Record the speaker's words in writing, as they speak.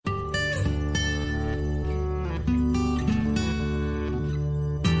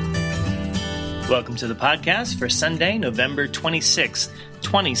Welcome to the podcast for Sunday, November 26th,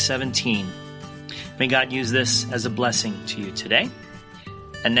 2017. May God use this as a blessing to you today.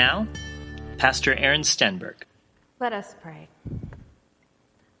 And now, Pastor Aaron Stenberg. Let us pray.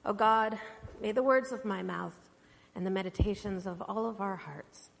 O God, may the words of my mouth and the meditations of all of our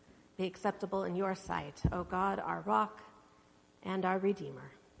hearts be acceptable in your sight, O God, our rock and our Redeemer.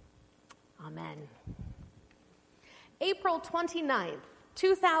 Amen. April 29th,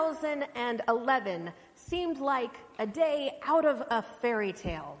 2011 seemed like a day out of a fairy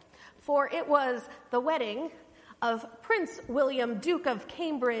tale, for it was the wedding of Prince William, Duke of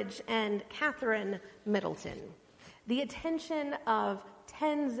Cambridge, and Catherine Middleton. The attention of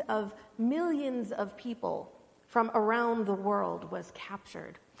tens of millions of people from around the world was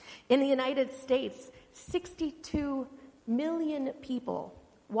captured. In the United States, 62 million people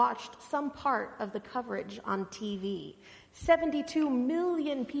watched some part of the coverage on TV. 72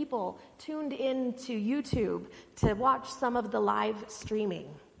 million people tuned in to YouTube to watch some of the live streaming.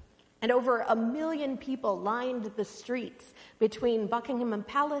 And over 1 million people lined the streets between Buckingham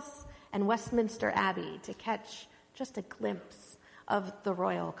Palace and Westminster Abbey to catch just a glimpse of the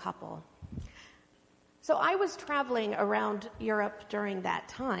royal couple. So I was traveling around Europe during that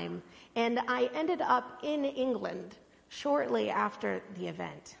time, and I ended up in England shortly after the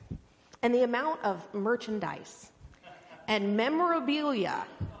event. And the amount of merchandise and memorabilia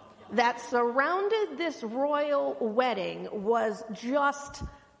that surrounded this royal wedding was just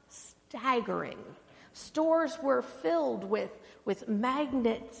staggering. Stores were filled with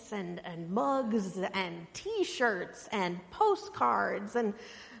magnets and mugs and T-shirts and postcards. And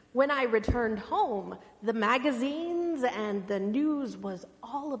when I returned home, the magazines and the news was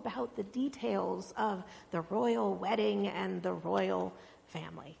all about the details of the royal wedding and the royal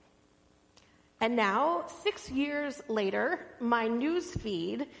family. And now, 6 years later, my news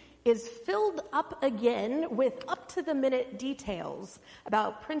feed is filled up again with up-to-the-minute details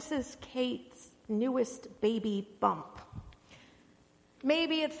about Princess Kate's newest baby bump.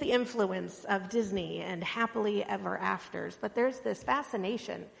 Maybe it's the influence of Disney and happily ever afters, but there's this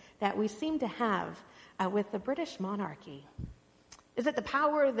fascination that we seem to have with the British monarchy. Is it the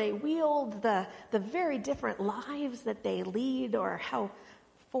power they wield, the very different lives that they lead, or how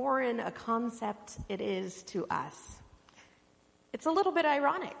foreign a concept it is to us? It's a little bit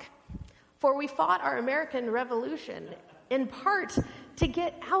ironic, for we fought our American Revolution in part to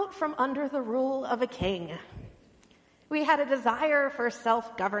get out from under the rule of a king. We had a desire for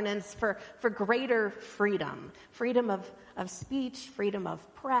self-governance, for greater freedom, freedom of speech, freedom of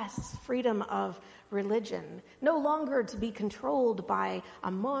press, freedom of religion, no longer to be controlled by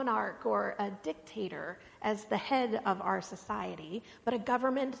a monarch or a dictator as the head of our society, but a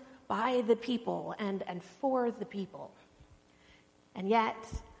government by the people and for the people. And yet,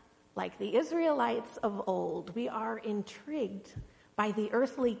 like the Israelites of old, we are intrigued by the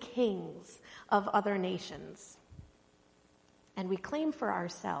earthly kings of other nations. And we claim for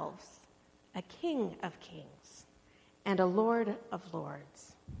ourselves a King of Kings and a Lord of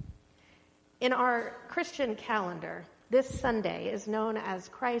Lords. In our Christian calendar, this Sunday is known as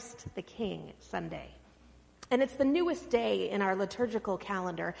Christ the King Sunday. And it's the newest day in our liturgical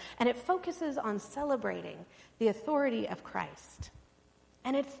calendar, and it focuses on celebrating the authority of Christ.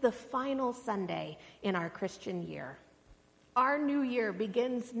 And it's the final Sunday in our Christian year. Our new year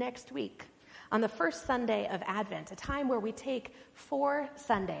begins next week on the first Sunday of Advent, a time where we take 4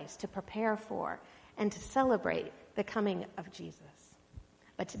 Sundays to prepare for and to celebrate the coming of Jesus.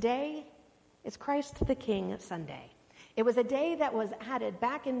 But today is Christ the King Sunday. It was a day that was added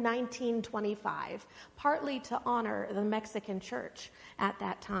back in 1925, partly to honor the Mexican church at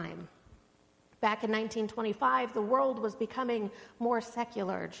that time. Back in 1925, the world was becoming more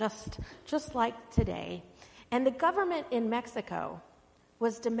secular, just like today. And the government in Mexico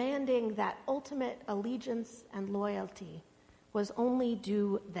was demanding that ultimate allegiance and loyalty was only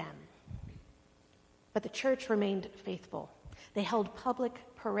due them. But the church remained faithful. They held public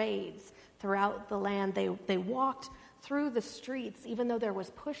parades throughout the land. They walked through the streets, even though there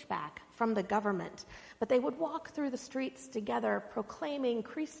was pushback from the government. But they would walk through the streets together, proclaiming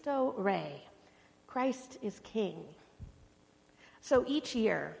Cristo Rey, Christ is King. So each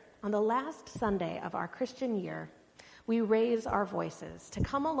year, on the last Sunday of our Christian year, we raise our voices to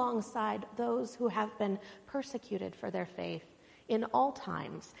come alongside those who have been persecuted for their faith in all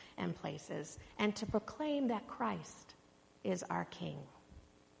times and places, and to proclaim that Christ is our King.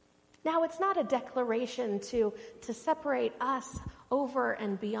 Now, it's not a declaration to separate us over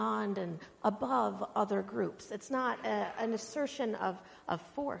and beyond and above other groups. It's not an assertion of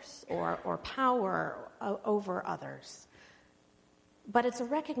force or power over others. but it's a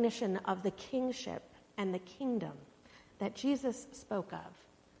recognition of the kingship and the kingdom that Jesus spoke of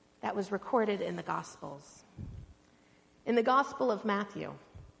that was recorded in the Gospels. In the Gospel of Matthew,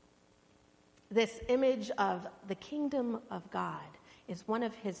 this image of the kingdom of God is one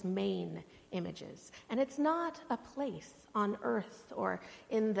of his main images. And it's not a place on earth or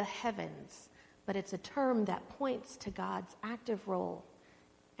in the heavens, but it's a term that points to God's active role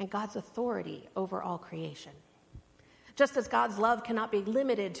and God's authority over all creation. Just as God's love cannot be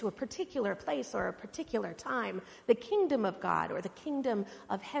limited to a particular place or a particular time, the kingdom of God or the kingdom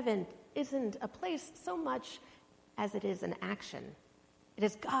of heaven isn't a place so much as it is an action. It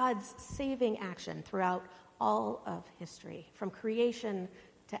is God's saving action throughout all of history, from creation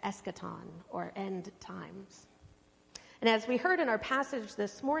to eschaton or end times. And as we heard in our passage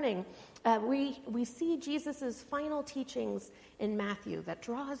this morning, we see Jesus' final teachings in Matthew that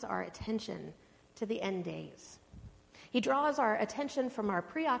draws our attention to the end days. He draws our attention from our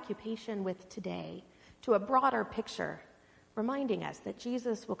preoccupation with today to a broader picture, reminding us that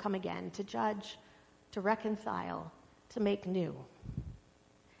Jesus will come again to judge, to reconcile, to make new.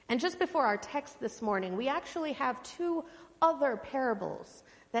 And just before our text this morning, we actually have two other parables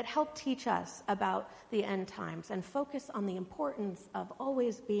that help teach us about the end times and focus on the importance of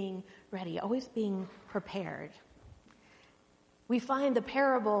always being ready, always being prepared. We find the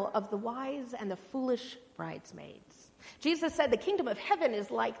parable of the wise and the foolish bridesmaids. Jesus said the kingdom of heaven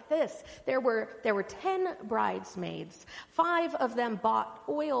is like this. There were 10 bridesmaids. 5 of them bought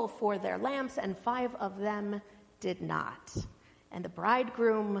oil for their lamps, and 5 of them did not. And the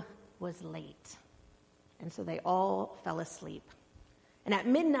bridegroom was late. And so they all fell asleep. And at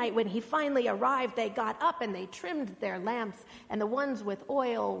midnight, when he finally arrived, they got up and they trimmed their lamps, and the ones with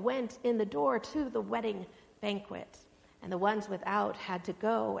oil went in the door to the wedding banquet. And the ones without had to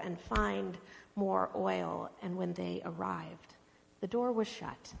go and find more oil. And when they arrived, the door was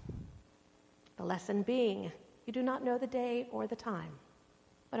shut. The lesson being, you do not know the day or the time,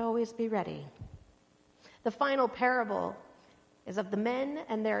 but always be ready. The final parable is of the men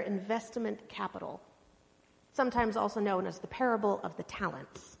and their investment capital, sometimes also known as the parable of the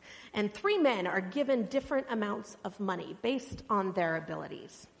talents. And 3 men are given different amounts of money based on their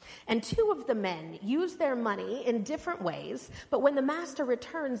abilities. And 2 of the men use their money in different ways, but when the master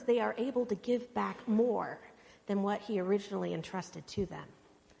returns, they are able to give back more than what he originally entrusted to them.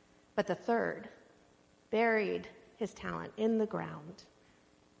 But the third buried his talent in the ground,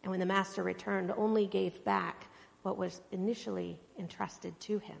 and when the master returned, only gave back what was initially entrusted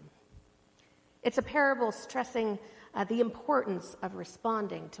to him. It's a parable stressing the importance of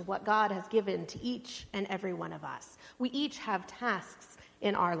responding to what God has given to each and every one of us. We each have tasks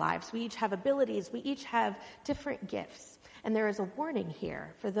in our lives. We each have abilities. We each have different gifts. And there is a warning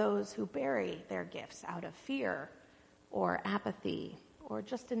here for those who bury their gifts out of fear or apathy or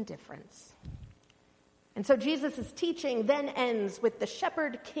just indifference. And so Jesus' teaching then ends with the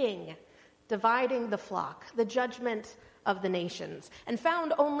shepherd king dividing the flock, the judgment of the nations. And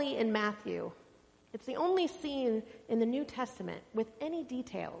found only in Matthew, it's the only scene in the New Testament with any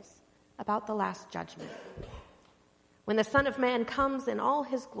details about the last judgment. When the Son of Man comes in all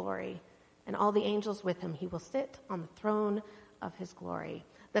his glory and all the angels with him, he will sit on the throne of his glory.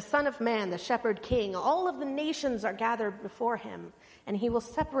 The Son of Man, the shepherd king, all of the nations are gathered before him, and he will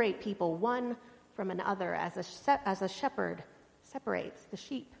separate people one from another as a shepherd separates the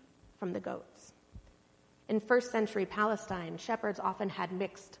sheep from the goats. In first century Palestine, shepherds often had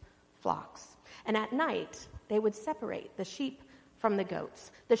mixed flocks. And at night, they would separate the sheep from the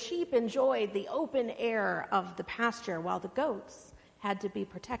goats. The sheep enjoyed the open air of the pasture, while the goats had to be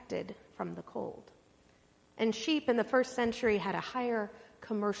protected from the cold. And sheep in the first century had a higher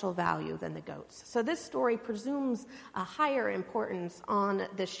commercial value than the goats. So this story presumes a higher importance on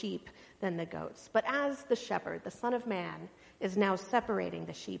the sheep than the goats. But as the shepherd, the Son of Man, is now separating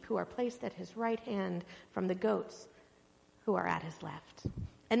the sheep who are placed at his right hand from the goats who are at his left.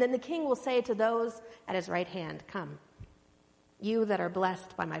 And then the king will say to those at his right hand, "Come, you that are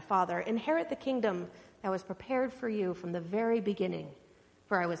blessed by my Father, inherit the kingdom that was prepared for you from the very beginning.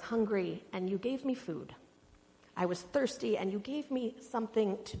 For I was hungry, and you gave me food. I was thirsty, and you gave me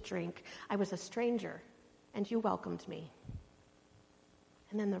something to drink. I was a stranger, and you welcomed me."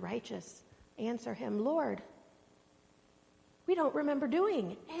 And then the righteous answer him, "Lord, we don't remember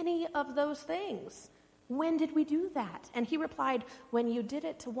doing any of those things. When did we do that?" And he replied, "When you did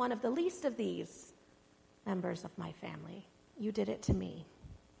it to one of the least of these members of my family, you did it to me."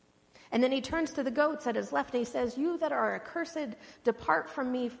 And then he turns to the goats at his left and he says, "You that are accursed, depart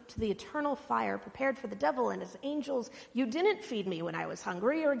from me to the eternal fire prepared for the devil and his angels. You didn't feed me when I was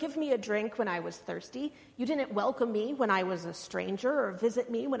hungry or give me a drink when I was thirsty. You didn't welcome me when I was a stranger or visit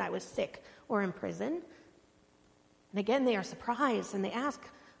me when I was sick or in prison." And again, they are surprised and they ask,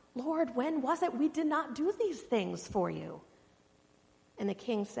 "Lord, when was it we did not do these things for you?" And the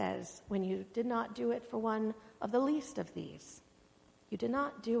king says, "When you did not do it for one of the least of these, you did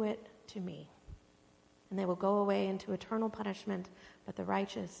not do it to me." And they will go away into eternal punishment, but the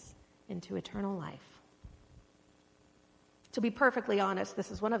righteous into eternal life. To be perfectly honest,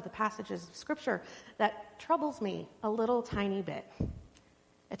 this is one of the passages of Scripture that troubles me a little tiny bit.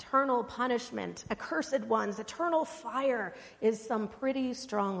 Eternal punishment, accursed ones, eternal fire is some pretty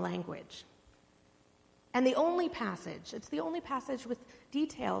strong language. And it's the only passage with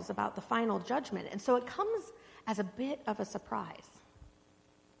details about the final judgment. And so it comes as a bit of a surprise,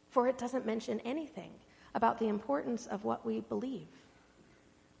 for it doesn't mention anything about the importance of what we believe.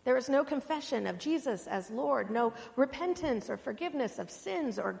 There is no confession of Jesus as Lord, no repentance or forgiveness of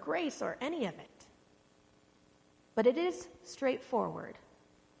sins or grace or any of it. But it is straightforward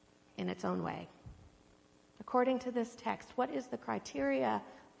in its own way. According to this text, what is the criteria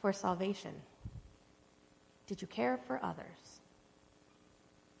for salvation? Did you care for others?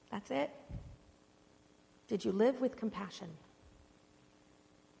 That's it. Did you live with compassion?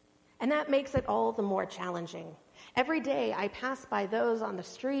 And that makes it all the more challenging. Every day I pass by those on the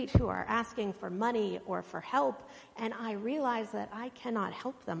street who are asking for money or for help, and I realize that I cannot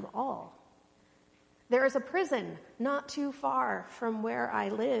help them all. There is a prison not too far from where I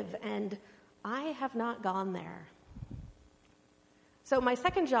live, and I have not gone there. So my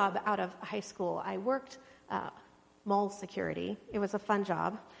second job out of high school, I worked mall security. It was a fun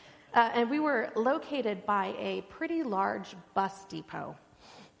job. And we were located by a pretty large bus depot.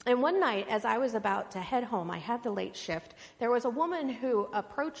 And one night, as I was about to head home, I had the late shift, there was a woman who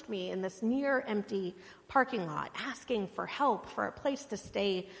approached me in this near empty parking lot asking for help for a place to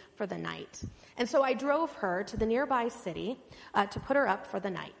stay for the night. And so I drove her to the nearby city to put her up for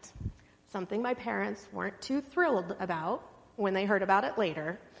the night, something my parents weren't too thrilled about when they heard about it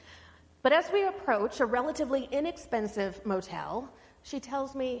later. But as we approach a relatively inexpensive motel, she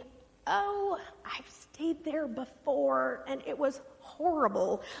tells me, "Oh, I've stayed there before, and it was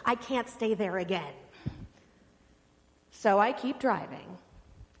horrible. I can't stay there again." So I keep driving.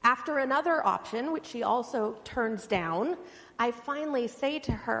 After another option, which she also turns down, I finally say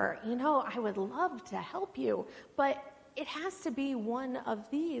to her, "I would love to help you, but it has to be one of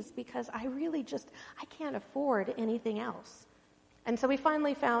these because I can't afford anything else." And so we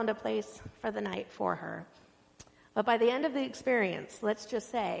finally found a place for the night for her. But by the end of the experience, let's just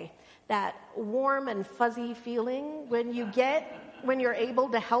say that warm and fuzzy feeling when you're able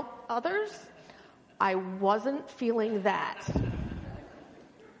to help others, I wasn't feeling that.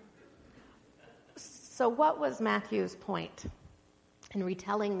 So what was Matthew's point in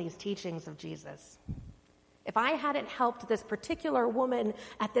retelling these teachings of Jesus? If I hadn't helped this particular woman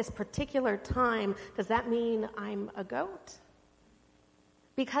at this particular time, does that mean I'm a goat?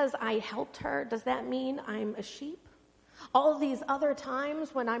 Because I helped her, does that mean I'm a sheep? All these other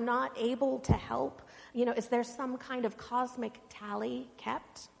times when I'm not able to help, is there some kind of cosmic tally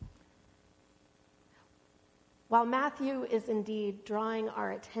kept? While Matthew is indeed drawing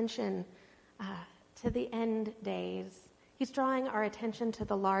our attention to the end days, he's drawing our attention to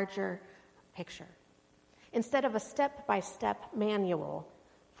the larger picture. Instead of a step-by-step manual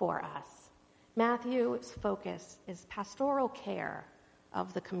for us, Matthew's focus is pastoral care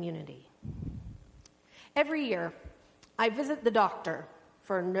of the community. Every year, I visit the doctor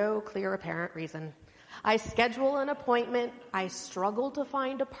for no clear apparent reason. I schedule an appointment. I struggle to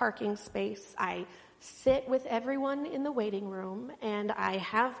find a parking space. I sit with everyone in the waiting room, and I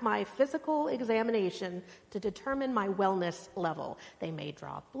have my physical examination to determine my wellness level. They may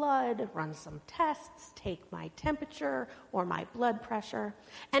draw blood, run some tests, take my temperature or my blood pressure.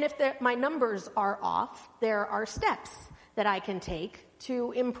 And if my numbers are off, there are steps that I can take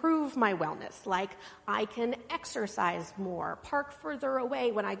to improve my wellness, like I can exercise more, park further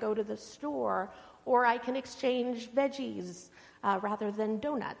away when I go to the store, or I can exchange veggies rather than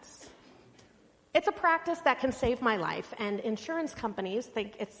donuts. It's a practice that can save my life, and insurance companies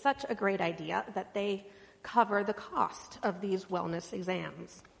think it's such a great idea that they cover the cost of these wellness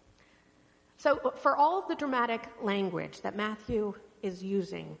exams. So for all of the dramatic language that Matthew is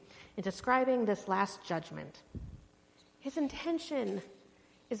using in describing this last judgment, his intention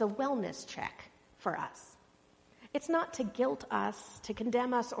is a wellness check for us. It's not to guilt us, to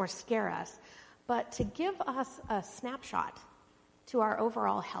condemn us, or scare us, but to give us a snapshot to our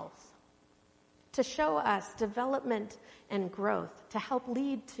overall health. to show us development and growth, to help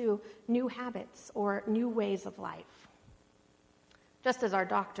lead to new habits or new ways of life. Just as our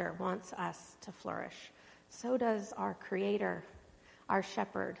doctor wants us to flourish, so does our Creator, our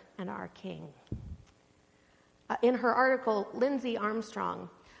Shepherd, and our King. In her article, Lindsay Armstrong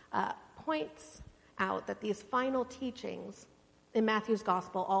points out that these final teachings in Matthew's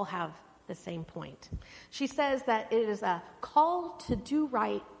Gospel all have the same point. She says that it is a call to do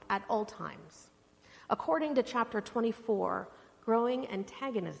right at all times. According to chapter 24, growing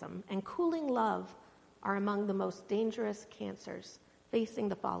antagonism and cooling love are among the most dangerous cancers facing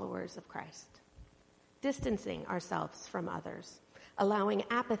the followers of Christ. Distancing ourselves from others, allowing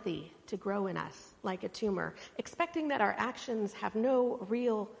apathy to grow in us like a tumor, expecting that our actions have no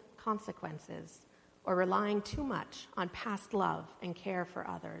real consequences, or relying too much on past love and care for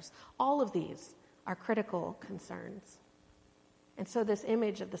others. All of these are critical concerns. And so this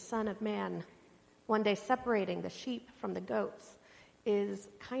image of the Son of Man, one day separating the sheep from the goats, is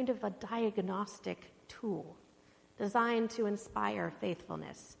kind of a diagnostic tool designed to inspire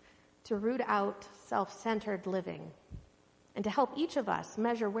faithfulness, to root out self-centered living, and to help each of us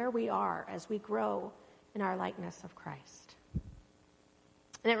measure where we are as we grow in our likeness of Christ.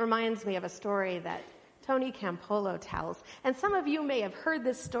 And it reminds me of a story that Tony Campolo tells. And some of you may have heard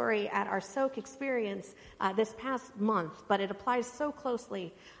this story at our Soak experience this past month, but it applies so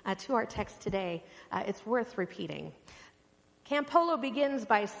closely to our text today, it's worth repeating. Campolo begins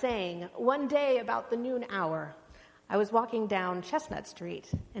by saying, "One day about the noon hour, I was walking down Chestnut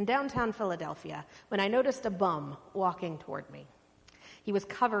Street in downtown Philadelphia when I noticed a bum walking toward me. He was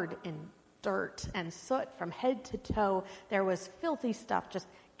covered in dirt and soot from head to toe. There was filthy stuff just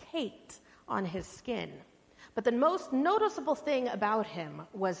caked on his skin. But the most noticeable thing about him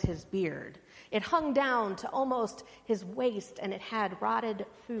was his beard. It hung down to almost his waist, and it had rotted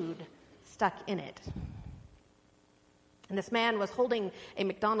food stuck in it. And this man was holding a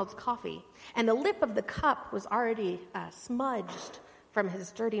McDonald's coffee, and the lip of the cup was already smudged from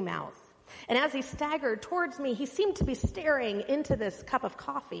his dirty mouth. And as he staggered towards me, he seemed to be staring into this cup of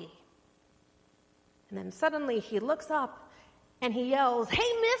coffee. And then suddenly he looks up and he yells,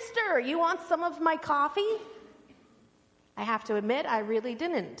 "Hey, mister, you want some of my coffee?" I have to admit, I really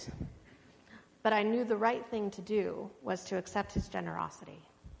didn't. But I knew the right thing to do was to accept his generosity.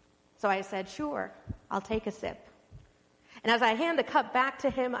 So I said, "Sure, I'll take a sip." And as I hand the cup back to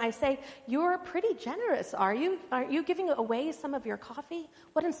him, I say, "You're pretty generous, are you? Are you giving away some of your coffee?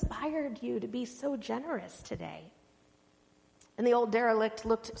 What inspired you to be so generous today?" And the old derelict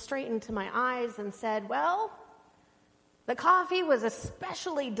looked straight into my eyes and said, "Well, the coffee was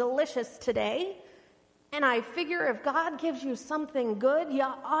especially delicious today, and I figure if God gives you something good, you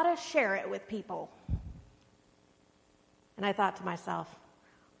ought to share it with people." And I thought to myself,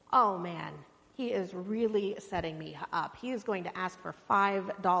 oh man, he is really setting me up. He is going to ask for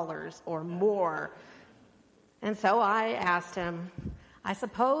 $5 or more. And so I asked him, "I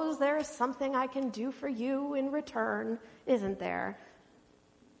suppose there's something I can do for you in return, isn't there?"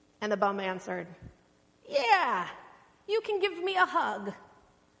 And the bum answered, "Yeah, you can give me a hug."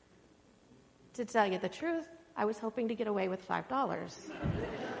 To tell you the truth, I was hoping to get away with $5.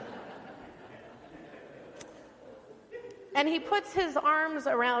 And he puts his arms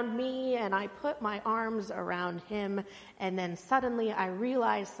around me, and I put my arms around him, and then suddenly I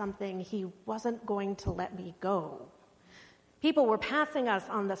realized something: he wasn't going to let me go. People were passing us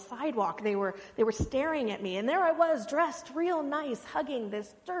on the sidewalk. They were staring at me, and there I was, dressed real nice, hugging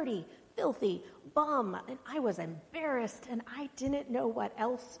this dirty, filthy bum, and I was embarrassed, and I didn't know what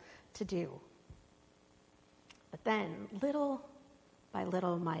else to do. But then, little by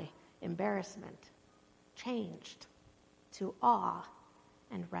little, my embarrassment changed to awe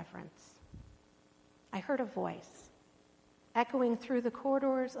and reverence. I heard a voice echoing through the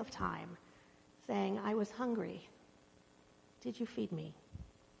corridors of time, saying, "I was hungry. Did you feed me?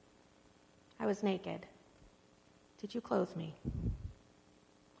 I was naked. Did you clothe me?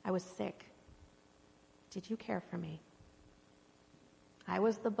 I was sick. Did you care for me? I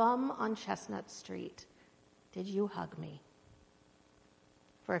was the bum on Chestnut Street. Did you hug me?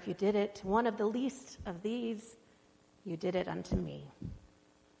 For if you did it to one of the least of these, you did it unto me."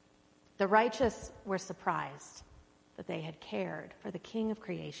 The righteous were surprised that they had cared for the King of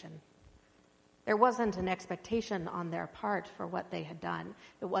creation. There wasn't an expectation on their part for what they had done.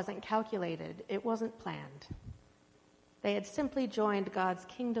 It wasn't calculated. It wasn't planned. They had simply joined God's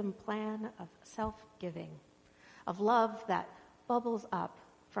kingdom plan of self-giving, of love that bubbles up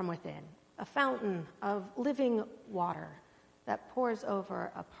from within, a fountain of living water that pours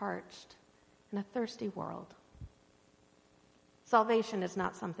over a parched and a thirsty world. Salvation is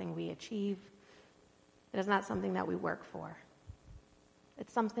not something we achieve It is not something that we work for.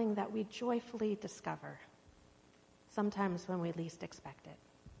 It's something that we joyfully discover, sometimes when we least expect it.